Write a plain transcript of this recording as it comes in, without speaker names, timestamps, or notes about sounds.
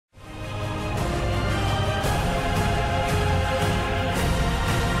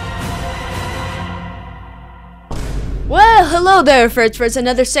Hello there, Ferret,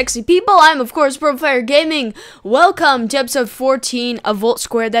 another sexy people. I'm, of course, Profire Gaming. Welcome to episode 14 of Volt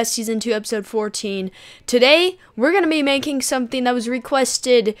Square. That's season 2, episode 14. Today, we're going to be making something that was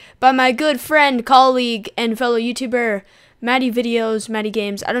requested by my good friend, colleague, and fellow YouTuber, Maddie Videos, Maddie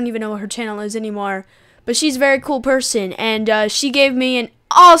Games. I don't even know what her channel is anymore, but she's a very cool person, and she gave me an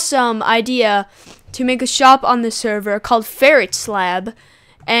awesome idea to make a shop on the server called Ferret Slab,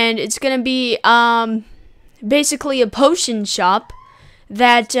 and it's going to be, basically a potion shop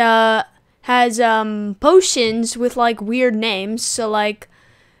that has potions with like weird names. So like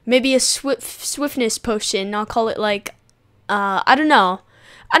maybe a swiftness potion. I'll call it like I don't know.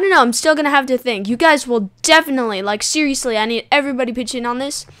 I'm still gonna have to think. You guys will definitely, like, seriously, I need everybody pitch in on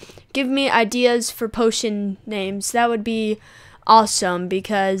this. Give me ideas for potion names. That would be awesome,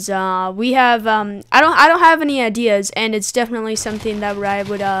 because we have I don't have any ideas, and it's definitely something that I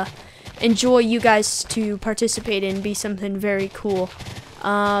would enjoy you guys to participate in. Be something very cool.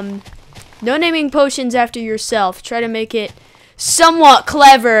 No naming potions after yourself. Try to make it somewhat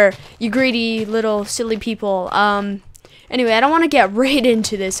clever, you greedy little silly people. Anyway, I don't want to get right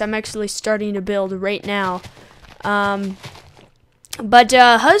into this. I'm actually starting to build right now. But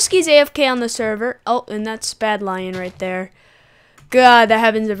Husky's AFK on the server. Oh, and that's Bad Lion right there. God, that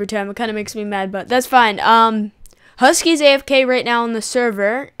happens every time. It kind of makes me mad, but that's fine. Husky's AFK right now on the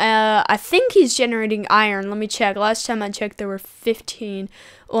server. I think he's generating iron. Let me check. Last time I checked, there were 15.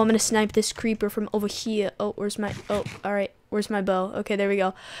 Oh, I'm gonna snipe this creeper from over here. Oh, where's my... Oh, alright. Where's my bow? Okay, there we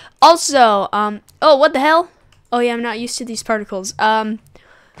go. Also, oh, what the hell? Oh, yeah, I'm not used to these particles. I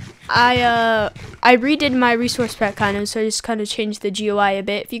redid my resource pack, kind of, so I just kind of changed the GUI a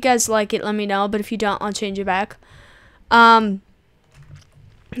bit. If you guys like it, let me know, but if you don't, I'll change it back.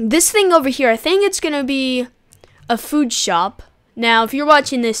 This thing over here, I think it's gonna be a food shop. Now, if you're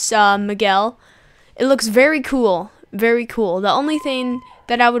watching this, Miguel, it looks very cool. Very cool. The only thing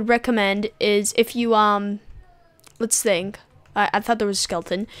that I would recommend is if you, let's think. I thought there was a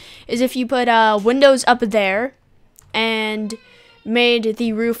skeleton. Is if you put, windows up there and made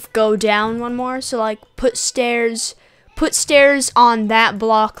the roof go down one more. So, like, put stairs on that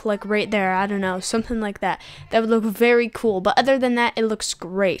block, like right there. I don't know, something like that. That would look very cool. But other than that, it looks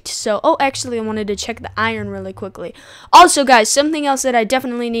great. So, oh, actually, I wanted to check the iron really quickly. Also, guys, something else that I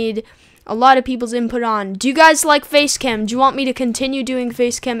definitely need a lot of people's input on. Do you guys like facecam? Do you want me to continue doing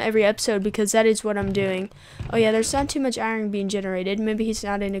facecam every episode? Because that is what I'm doing. Oh, yeah, there's not too much iron being generated. Maybe he's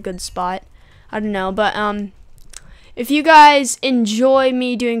not in a good spot. I don't know, but, if you guys enjoy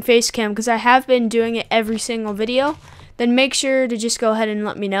me doing facecam, because I have been doing it every single video, then make sure to just go ahead and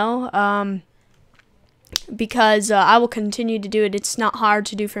let me know, because I will continue to do it. It's not hard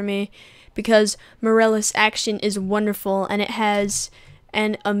to do for me, because Morella's action is wonderful, and it has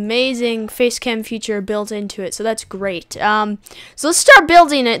an amazing facecam feature built into it, so that's great. So let's start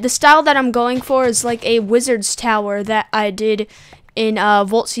building it. The style that I'm going for is like a wizard's tower that I did in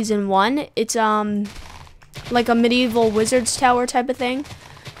Volt Season 1. It's like a medieval wizard's tower type of thing.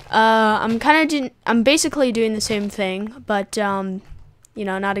 I'm basically doing the same thing, but you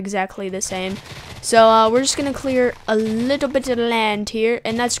know, not exactly the same. So we're just gonna clear a little bit of land here,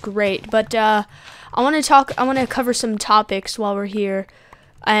 and that's great. But I want to cover some topics while we're here,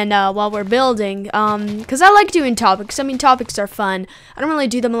 and while we're building, because I like doing topics. I mean, topics are fun. I don't really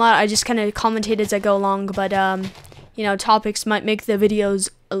do them a lot. I just kind of commentate as I go along, but you know, topics might make the videos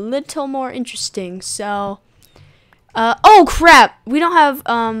a little more interesting. So oh crap, we don't have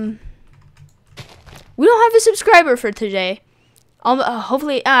a subscriber for today.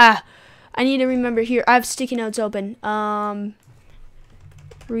 Hopefully, I need to remember here. I have sticky notes open.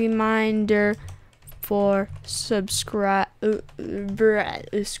 Reminder for subscribe.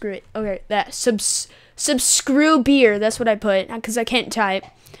 Screw it. Okay, that subscribe beer. That's what I put, because I can't type.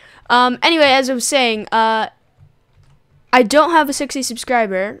 Anyway, as I was saying, I don't have a 60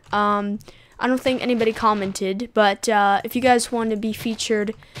 subscriber. I don't think anybody commented, but if you guys want to be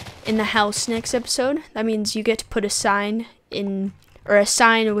featured in the house next episode, that means you get to put a sign in, or a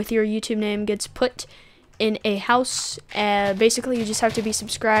sign with your YouTube name gets put in a house. Basically, you just have to be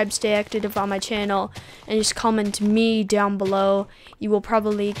subscribed, stay active on my channel, and just comment me down below. You will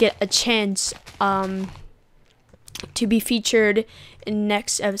probably get a chance to be featured in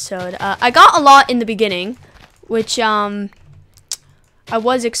next episode. I got a lot in the beginning, which I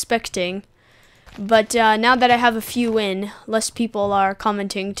was expecting. But now that I have a few in, less people are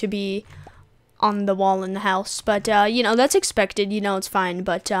commenting to be on the wall in the house. But, you know, that's expected. You know, it's fine.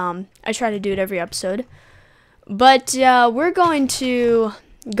 But I try to do it every episode. But we're going to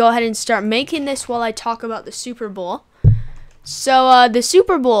go ahead and start making this while I talk about the Super Bowl. So, the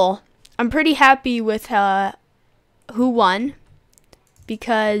Super Bowl, I'm pretty happy with who won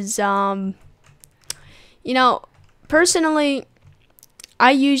because, you know, personally,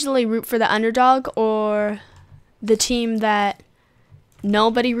 I usually root for the underdog or the team that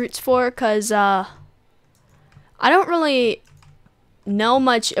nobody roots for because I don't really know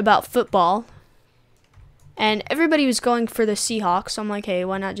much about football. And everybody was going for the Seahawks. So I'm like, hey,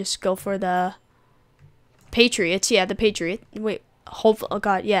 why not just go for the Patriots? Yeah, the Patriots. Wait, oh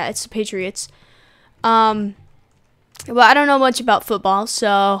God, yeah, it's the Patriots. Well, I don't know much about football,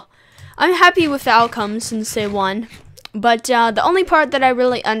 so I'm happy with the outcome since they won. But the only part that I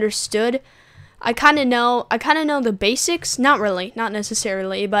really understood, I kind of know the basics. Not really, not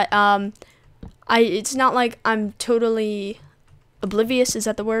necessarily, but it's not like I'm totally oblivious. Is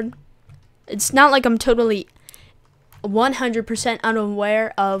that the word? It's not like I'm totally 100%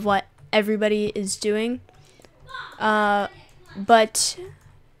 unaware of what everybody is doing. But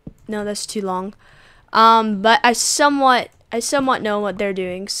no, that's too long. But I somewhat know what they're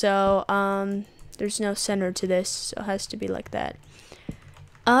doing. So there's no center to this, so it has to be like that.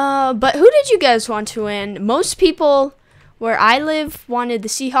 But who did you guys want to win? Most people where I live wanted the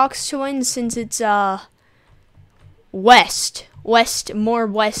Seahawks to win since it's more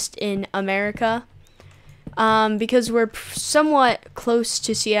west in America. Because we're somewhat close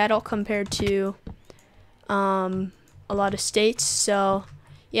to Seattle compared to a lot of states. So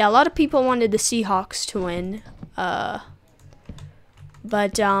yeah, a lot of people wanted the Seahawks to win.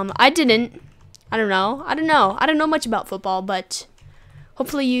 But I didn't. I don't know. I don't know much about football, but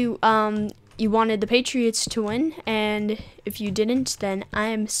hopefully you wanted the Patriots to win, and if you didn't, then I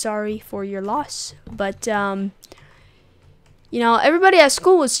am sorry for your loss. But you know, everybody at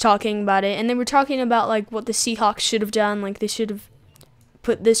school was talking about it, and they were talking about like what the Seahawks should have done, like they should have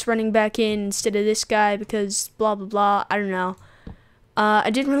put this running back in instead of this guy because blah blah blah. I don't know. I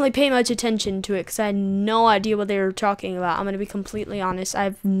didn't really pay much attention to it because I had no idea what they were talking about. I'm gonna be completely honest.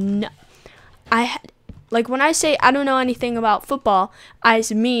 Like when I say I don't know anything about football, I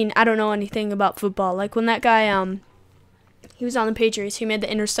mean I don't know anything about football. Like when that guy he was on the Patriots, he made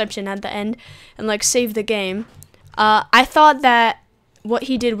the interception at the end and like saved the game. I thought that what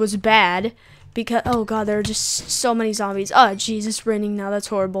he did was bad because oh god, there are just so many zombies. Oh jeez, it's raining now. That's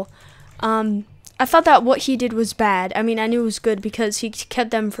horrible. I thought that what he did was bad. I mean, I knew it was good because he kept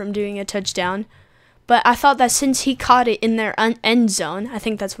them from doing a touchdown. But I thought that since he caught it in their end zone, I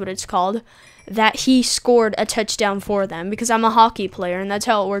think that's what it's called, that he scored a touchdown for them because I'm a hockey player and that's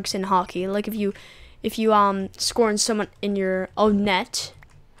how it works in hockey. Like if you score in someone in your own net,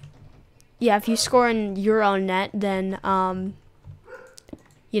 yeah, if you score in your own net, then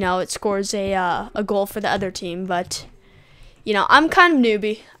you know, it scores a goal for the other team. But you know, I'm kind of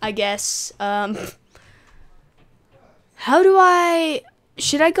newbie, I guess.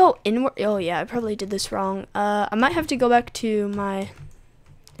 Should I go inward? Oh yeah, I probably did this wrong. I might have to go back to my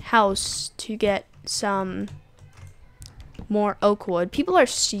house to get some more oak wood. People are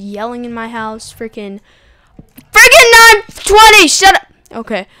yelling in my house. Freaking 920. Shut up.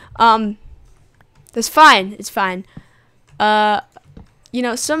 Okay. That's fine. It's fine. You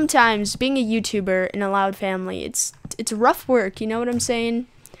know, sometimes being a YouTuber in a loud family, it's rough work. You know what I'm saying?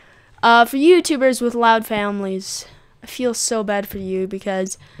 For YouTubers with loud families, I feel so bad for you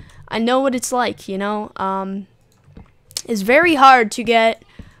because I know what it's like. You know, it's very hard to get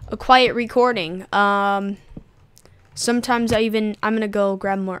a quiet recording. Sometimes I'm gonna go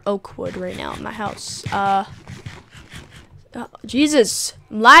grab more oak wood right now in my house. Oh, Jesus,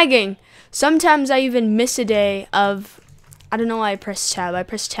 I'm lagging. Sometimes I even miss a day of, I don't know why I press tab. I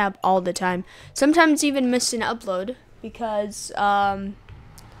press tab all the time. Sometimes even miss an upload because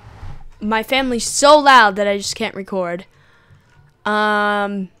my family's so loud that I just can't record.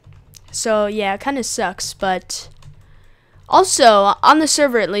 So yeah, it kind of sucks, but also on the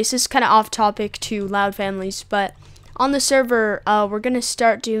server, at least, this is kind of off topic to loud families, but on the server, we're gonna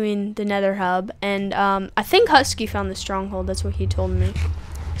start doing the Nether hub, and I think Husky found the stronghold. That's what he told me,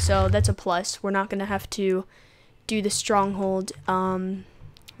 so that's a plus. We're not gonna have to do the stronghold. We're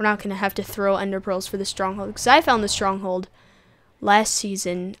not gonna have to throw ender pearls for the stronghold because I found the stronghold last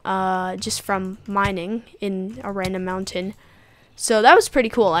season just from mining in a random mountain, so that was pretty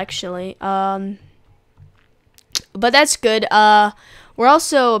cool actually. But that's good. We're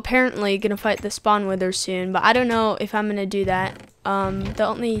also apparently gonna fight the spawn wither soon, but I don't know if I'm gonna do that. The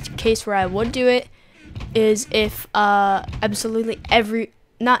only case where I would do it is if absolutely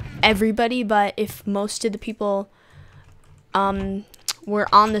not everybody, but if most of the people were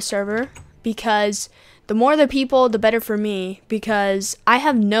on the server, because the more the people, the better for me, because I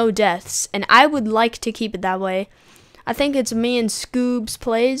have no deaths, and I would like to keep it that way. I think it's Me and Scoobs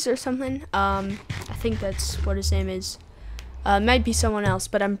Plays or something. I think that's what his name is. Might be someone else,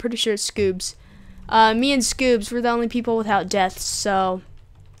 but I'm pretty sure it's Scoobs. Me and Scoobs were the only people without deaths, so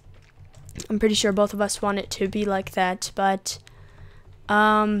I'm pretty sure both of us want it to be like that. But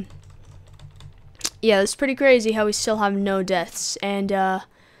yeah, it's pretty crazy how we still have no deaths. And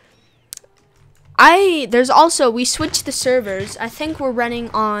we switched the servers. I think we're running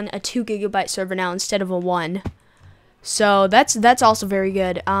on a 2 GB server now instead of a 1. So that's also very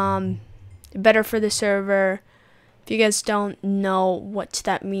good. Better for the server. If you guys don't know what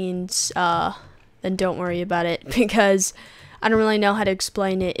that means, then don't worry about it, because I don't really know how to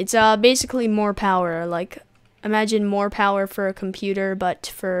explain it. It's basically more power. Like, imagine more power for a computer, but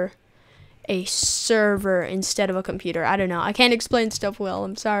for a server instead of a computer. I don't know. I can't explain stuff well.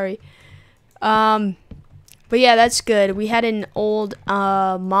 I'm sorry. But yeah, that's good. We had an old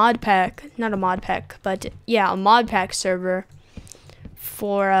mod pack, not a mod pack, but yeah, a mod pack server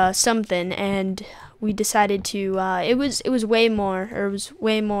for something, and we decided to. It was way more, or it was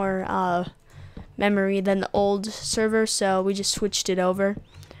way more memory than the old server, so we just switched it over.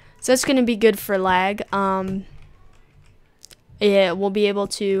 So that's gonna be good for lag. Yeah, we'll be able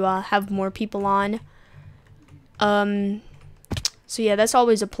to have more people on. So yeah, that's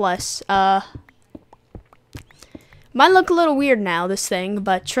always a plus. Might look a little weird now, this thing,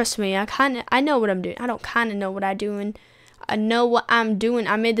 but trust me, I know what I'm doing. I don't kinda know what I'm doing. I know what I'm doing.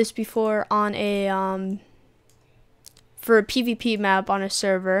 I made this before on a for a PvP map on a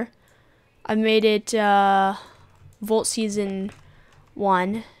server. I made it Volt Season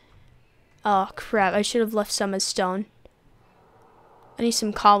 1. Oh crap, I should have left some as stone. I need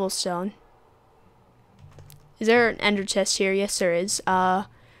some cobblestone. Is there an ender chest here? Yes, there is.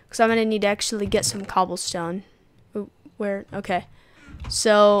 Because I'm gonna need to actually get some cobblestone. Ooh, where? Okay.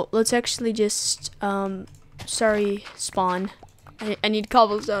 So let's actually just sorry, spawn. I need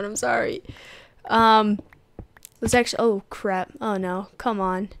cobblestone. I'm sorry. Let's actually. Oh crap. Oh no. Come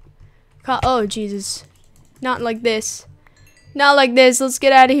on. Oh Jesus. Not like this. Not like this. Let's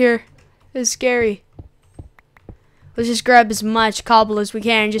get out of here. This is scary. Let's just grab as much cobble as we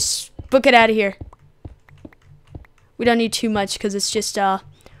can and just book it out of here. We don't need too much because it's just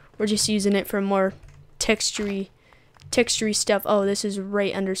we're just using it for more textury stuff. Oh, this is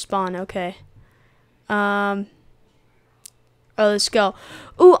right under spawn. Okay. Oh, let's go.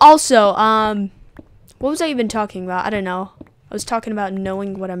 Ooh, also, what was I even talking about? I don't know. I was talking about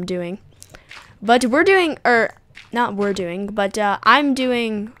knowing what I'm doing. But we're doing, or not we're doing, but I'm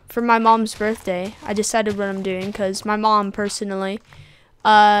doing for my mom's birthday. I decided what I'm doing because my mom personally,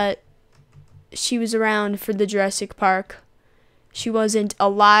 she was around for the Jurassic Park. She wasn't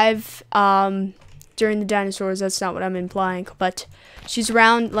alive during the dinosaurs. That's not what I'm implying, but she's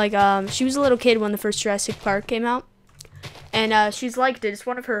around. Like she was a little kid when the first Jurassic Park came out, and she's liked it. It's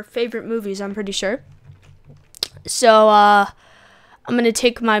one of her favorite movies, I'm pretty sure. So I'm gonna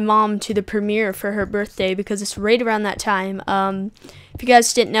take my mom to the premiere for her birthday because it's right around that time. If you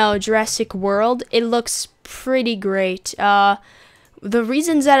guys didn't know, Jurassic World, it looks pretty great. The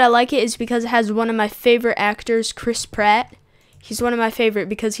reasons that I like it is because it has one of my favorite actors, Chris Pratt. He's one of my favorite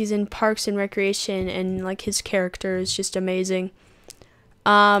because he's in Parks and Recreation, and like his character is just amazing.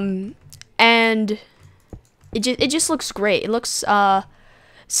 And it just looks great. It looks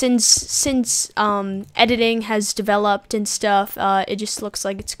since editing has developed and stuff, it just looks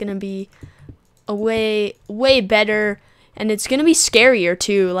like it's gonna be a way better, and it's gonna be scarier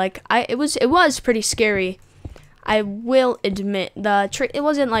too. Like it was pretty scary. I will admit it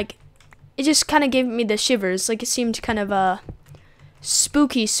wasn't like, it just kind of gave me the shivers. Like it seemed kind of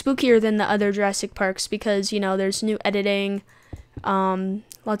spookier than the other Jurassic Parks because, you know, there's new editing,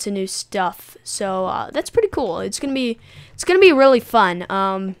 lots of new stuff. So that's pretty cool. It's gonna be really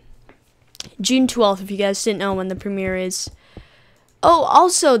fun. June 12th, if you guys didn't know when the premiere is. Oh,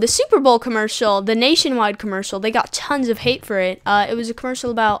 also the Super Bowl commercial, the nationwide commercial, they got tons of hate for it. It was a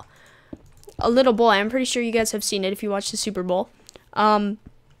commercial about a little boy. I'm pretty sure you guys have seen it if you watch the Super Bowl. A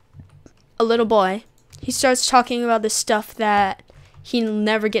little boy, he starts talking about the stuff that he'll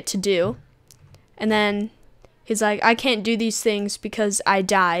never get to do, and then he's like, I can't do these things because I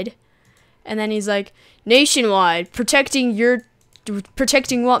died. And then he's like, nationwide, protecting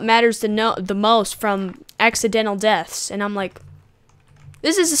what matters the most from accidental deaths. And I'm like,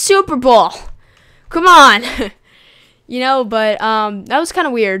 this is a Super Bowl, come on. You know, but that was kind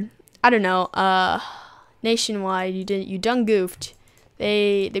of weird. I don't know. Nationwide, you done goofed.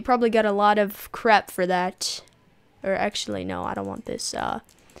 They probably got a lot of crap for that. Or actually, no, I don't want this.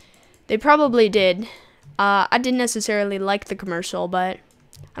 They probably did. I didn't necessarily like the commercial, but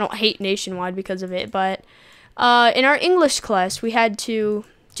I don't hate Nationwide because of it. But In our English class, we had to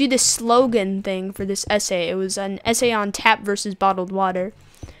do this slogan thing for this essay. It was an essay on tap versus bottled water.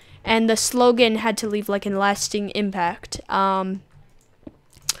 And the slogan had to leave like a lasting impact.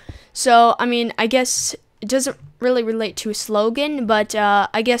 So, I mean, I guess it doesn't really relate to a slogan, but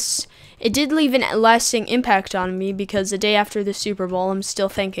I guess it did leave a lasting impact on me because the day after the Super Bowl, I'm still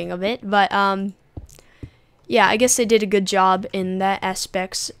thinking of it. But, yeah, I guess they did a good job in that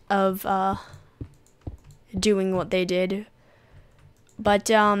aspects of doing what they did. But,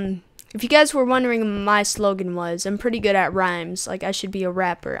 if you guys were wondering what my slogan was, I'm pretty good at rhymes. Like, I should be a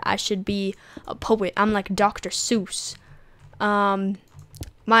rapper. I should be a poet. I'm like Dr. Seuss.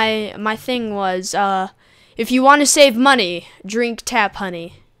 My thing was, if you want to save money, drink tap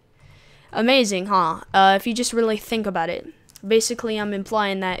honey. Amazing, huh? If you just really think about it. Basically, I'm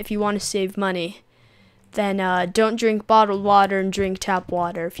implying that if you want to save money, then don't drink bottled water and drink tap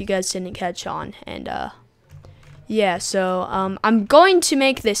water, if you guys didn't catch on. And, yeah, so, I'm going to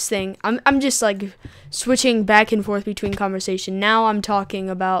make this thing. I'm just, like, switching back and forth between conversation. Now I'm talking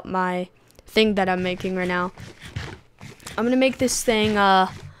about my thing that I'm making right now. I'm going to make this thing,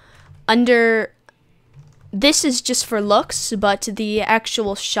 under... This is just for looks, but the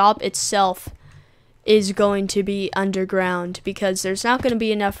actual shop itself is going to be underground because there's not going to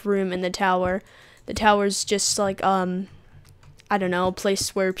be enough room in the tower. The tower's just, like, I don't know, a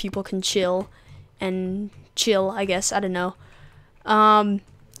place where people can chill, I guess. I don't know.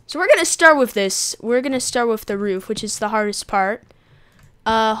 So we're gonna start with this. We're gonna start with the roof, which is the hardest part.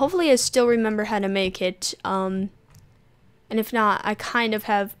 Hopefully I still remember how to make it. And if not, I kind of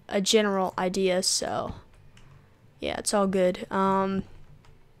have a general idea, so yeah, it's all good. So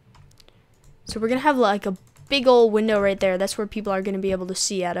we're gonna have like a big old window right there. That's where people are gonna be able to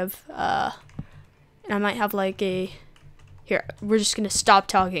see out of. And I might have like a... Here, we're just gonna stop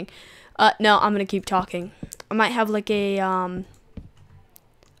talking. No, I'm gonna keep talking. I might have like a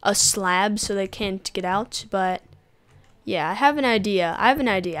slab so they can't get out, but yeah, I have an idea. I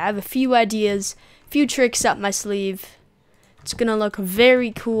have a few ideas, few tricks up my sleeve. It's gonna look very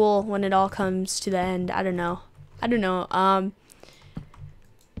cool when it all comes to the end. I don't know.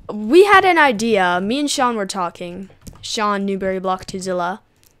 We had an idea. Me and Sean were talking. Sean Newberry Block 2zilla,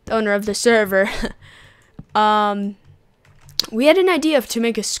 the owner of the server. We had an idea to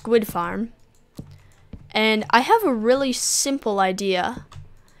make a squid farm. And I have a really simple idea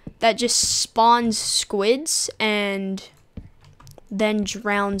that just spawns squids and then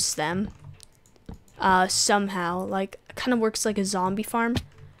drowns them somehow. Like, kind of works like a zombie farm,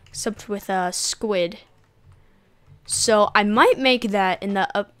 except with a squid. So I might make that in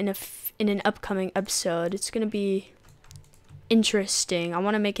an upcoming episode. It's gonna be interesting. I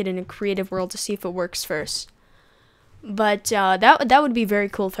want to make it in a creative world to see if it works first. But that would be very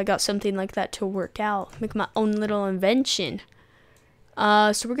cool if I got something like that to work out. Make my own little invention.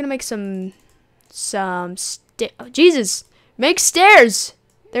 So we're gonna make some Jesus, make stairs.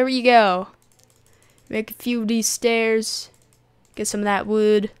 There you go. Make a few of these stairs. Get some of that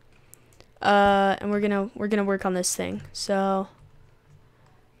wood. And we're gonna work on this thing. So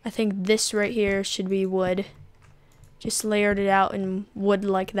I think this right here should be wood. Just layered it out in wood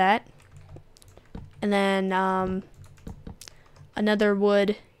like that. And then another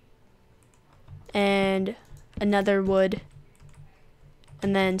wood and another wood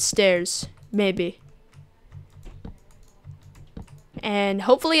and then stairs, maybe. And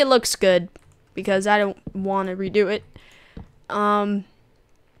hopefully it looks good because I don't want to redo it. Yeah,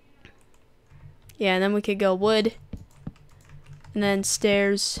 and then we could go wood and then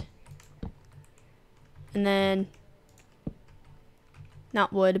stairs and then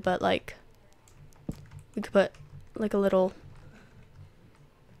not wood, but like we could put like a little...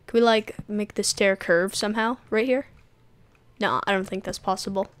 Could we like make the stair curve somehow right here? No, I don't think that's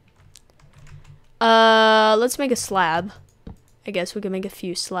possible. Let's make a slab. I guess we can make a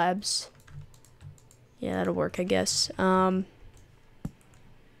few slabs. Yeah, that'll work, I guess. Yeah,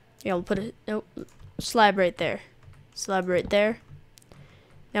 we'll put a slab right there. Slab right there.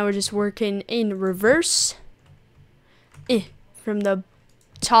 Now we're just working in reverse. From the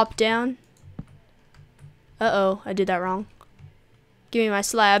top down. Uh-oh, I did that wrong. Give me my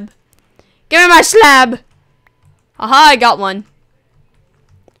slab. Give me my slab! Aha, I got one.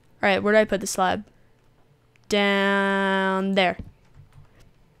 Alright, where did I put the slab? Down there.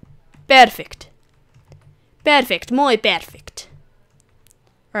 Perfect. Perfect. Muy perfect.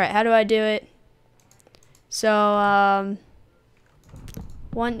 Alright, how do I do it? So,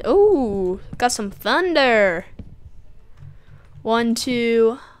 one... Ooh, got some thunder. 1,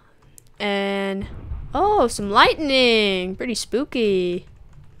 2, and... Oh, some lightning. Pretty spooky.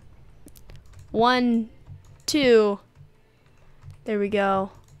 1, 2. There we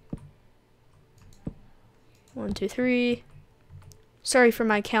go. 1, 2, 3. Sorry for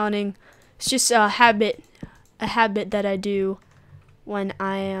my counting. It's just a habit that I do when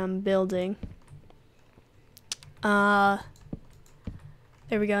I am building. There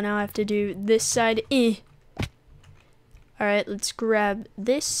we go. Now I have to do this side. Alright, let's grab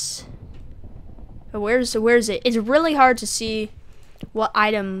this. Oh, where's it? It's really hard to see what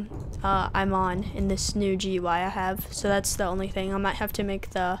item I'm on in this new GUI I have. So that's the only thing. I might have to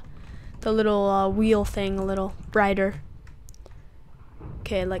make the little wheel thing a little brighter.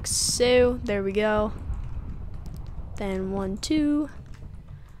 Okay, like so. There we go. Then 1, 2,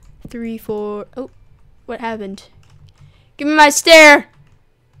 3, 4. Oh, what happened? Give me my stair!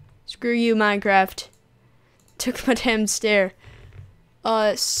 Screw you, Minecraft. Took my damn stair. Oh,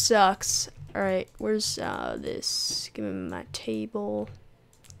 it sucks. Alright, where's this? Give me my table.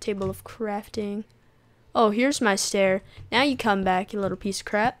 Table of crafting. Oh, here's my stair. Now you come back, you little piece of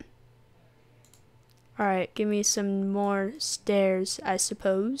crap. Alright, give me some more stairs, I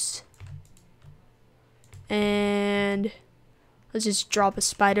suppose. And let's just drop a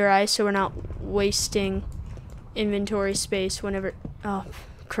spider eye so we're not wasting inventory space whenever... Oh,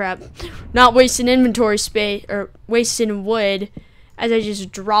 crap. Not wasting inventory space, or wasting wood as I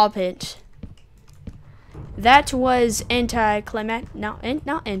just drop it. That was anticlimactic.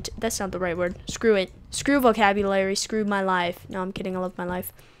 That's not the right word. Screw it. Screw vocabulary. Screw my life. No, I'm kidding. I love my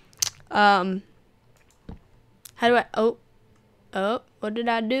life. How do I... Oh, what did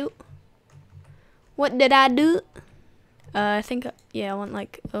I do? What did I do? I think... Yeah, I want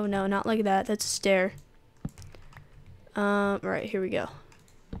like... Oh, no, not like that. That's a stair. Right, here we go.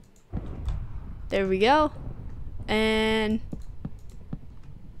 There we go. And...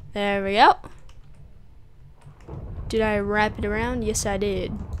 There we go. Did I wrap it around? Yes, I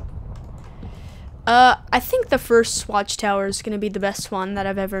did. I think the first watchtower is going to be the best one that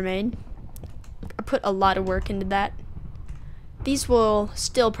I've ever made. I put a lot of work into that. These will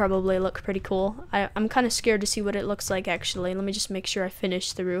still probably look pretty cool. I'm kind of scared to see what it looks like, actually. Let me just make sure I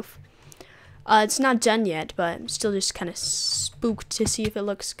finish the roof. It's not done yet, but I'm still just kind of spooked to see if it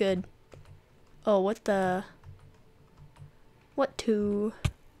looks good. Oh, what the... What to...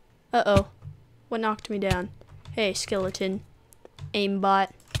 Uh-oh. What knocked me down? Hey, skeleton.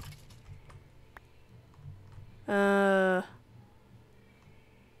 Aimbot.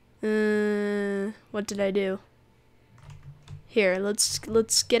 What did I do? Here,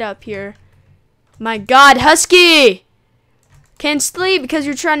 let's get up here. My God, Husky! Can't sleep because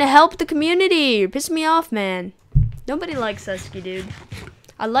you're trying to help the community. You're pissing me off, man. Nobody likes Husky, dude.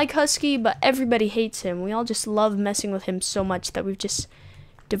 I like Husky, but everybody hates him. We all just love messing with him so much that we've just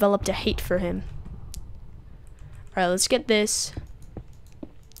developed a hate for him. Alright, let's get this.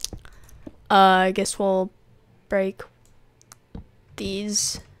 I guess we'll break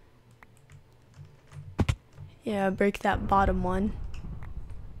these. Yeah, break that bottom one.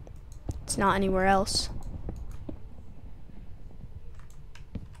 It's not anywhere else.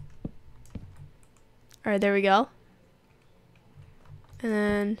 Alright, there we go. And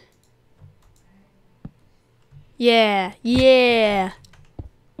then... Yeah, yeah!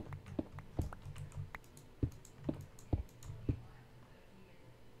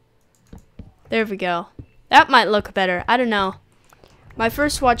 There we go. That might look better. I don't know. My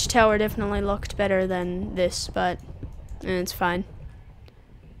first watchtower definitely looked better than this, but it's fine.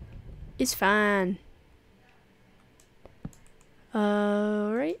 It's fine.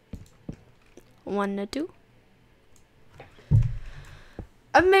 Alright. 1 to 2.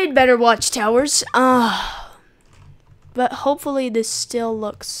 I've made better watchtowers. But hopefully this still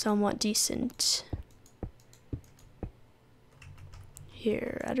looks somewhat decent.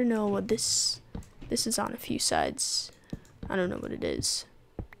 Here, I don't know what this is on a few sides. I don't know what it is.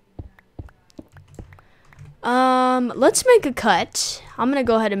 Let's make a cut. I'm gonna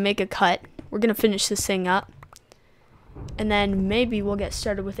go ahead and make a cut. We're gonna finish this thing up. And then maybe we'll get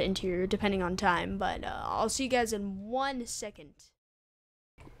started with the interior, depending on time. But I'll see you guys in 1 second.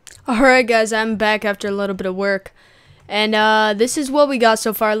 Alright guys, I'm back after a little bit of work. And this is what we got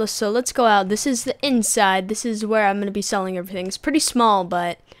so far. So let's go out. This is the inside. This is where I'm going to be selling everything. It's pretty small,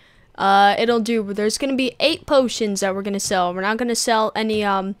 but it'll do. There's going to be 8 potions that we're going to sell. We're not going to sell any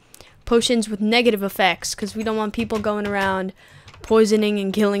potions with negative effects, because we don't want people going around poisoning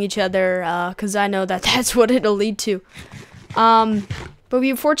and killing each other, because I know that that's what it'll lead to. But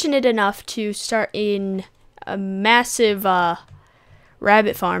we were fortunate enough to start in a massive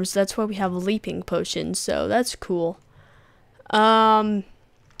rabbit farm, so that's why we have leaping potions, so that's cool. So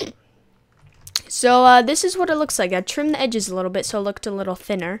this is what it looks like. I trimmed the edges a little bit so it looked a little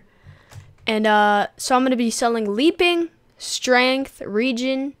thinner. And so I'm going to be selling leaping, strength,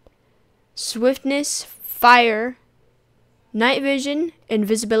 regen, swiftness, fire, night vision,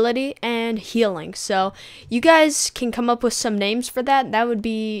 invisibility, and healing. So you guys can come up with some names for that. That would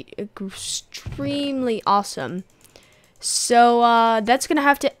be extremely awesome. So that's gonna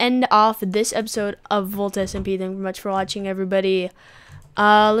have to end off this episode of Volt SMP. Thank you very much for watching, everybody.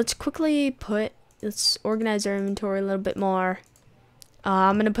 Let's organize our inventory a little bit more.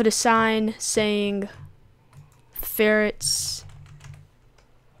 I'm gonna put a sign saying ferrets.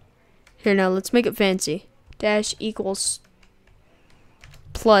 Here, now let's make it fancy. Dash equals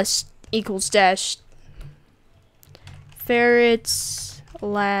plus equals dash ferrets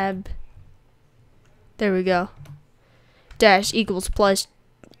lab. There we go. Dash equals plus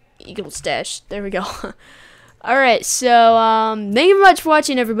equals dash. There we go. Alright, so thank you very much for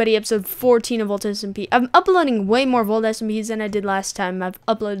watching, everybody. Episode 14 of Volt SMP. I'm uploading way more Volt SMPs than I did last time. I've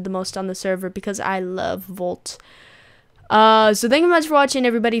uploaded the most on the server because I love Volt. So thank you very much for watching,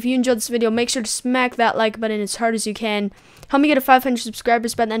 everybody. If you enjoyed this video, make sure to smack that like button as hard as you can. Help me get to 500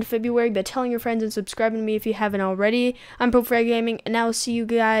 subscribers by the end of February by telling your friends and subscribing to me if you haven't already. I'm Ferret Gaming, and I will see you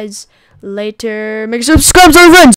guys later. Make sure to subscribe to your friends.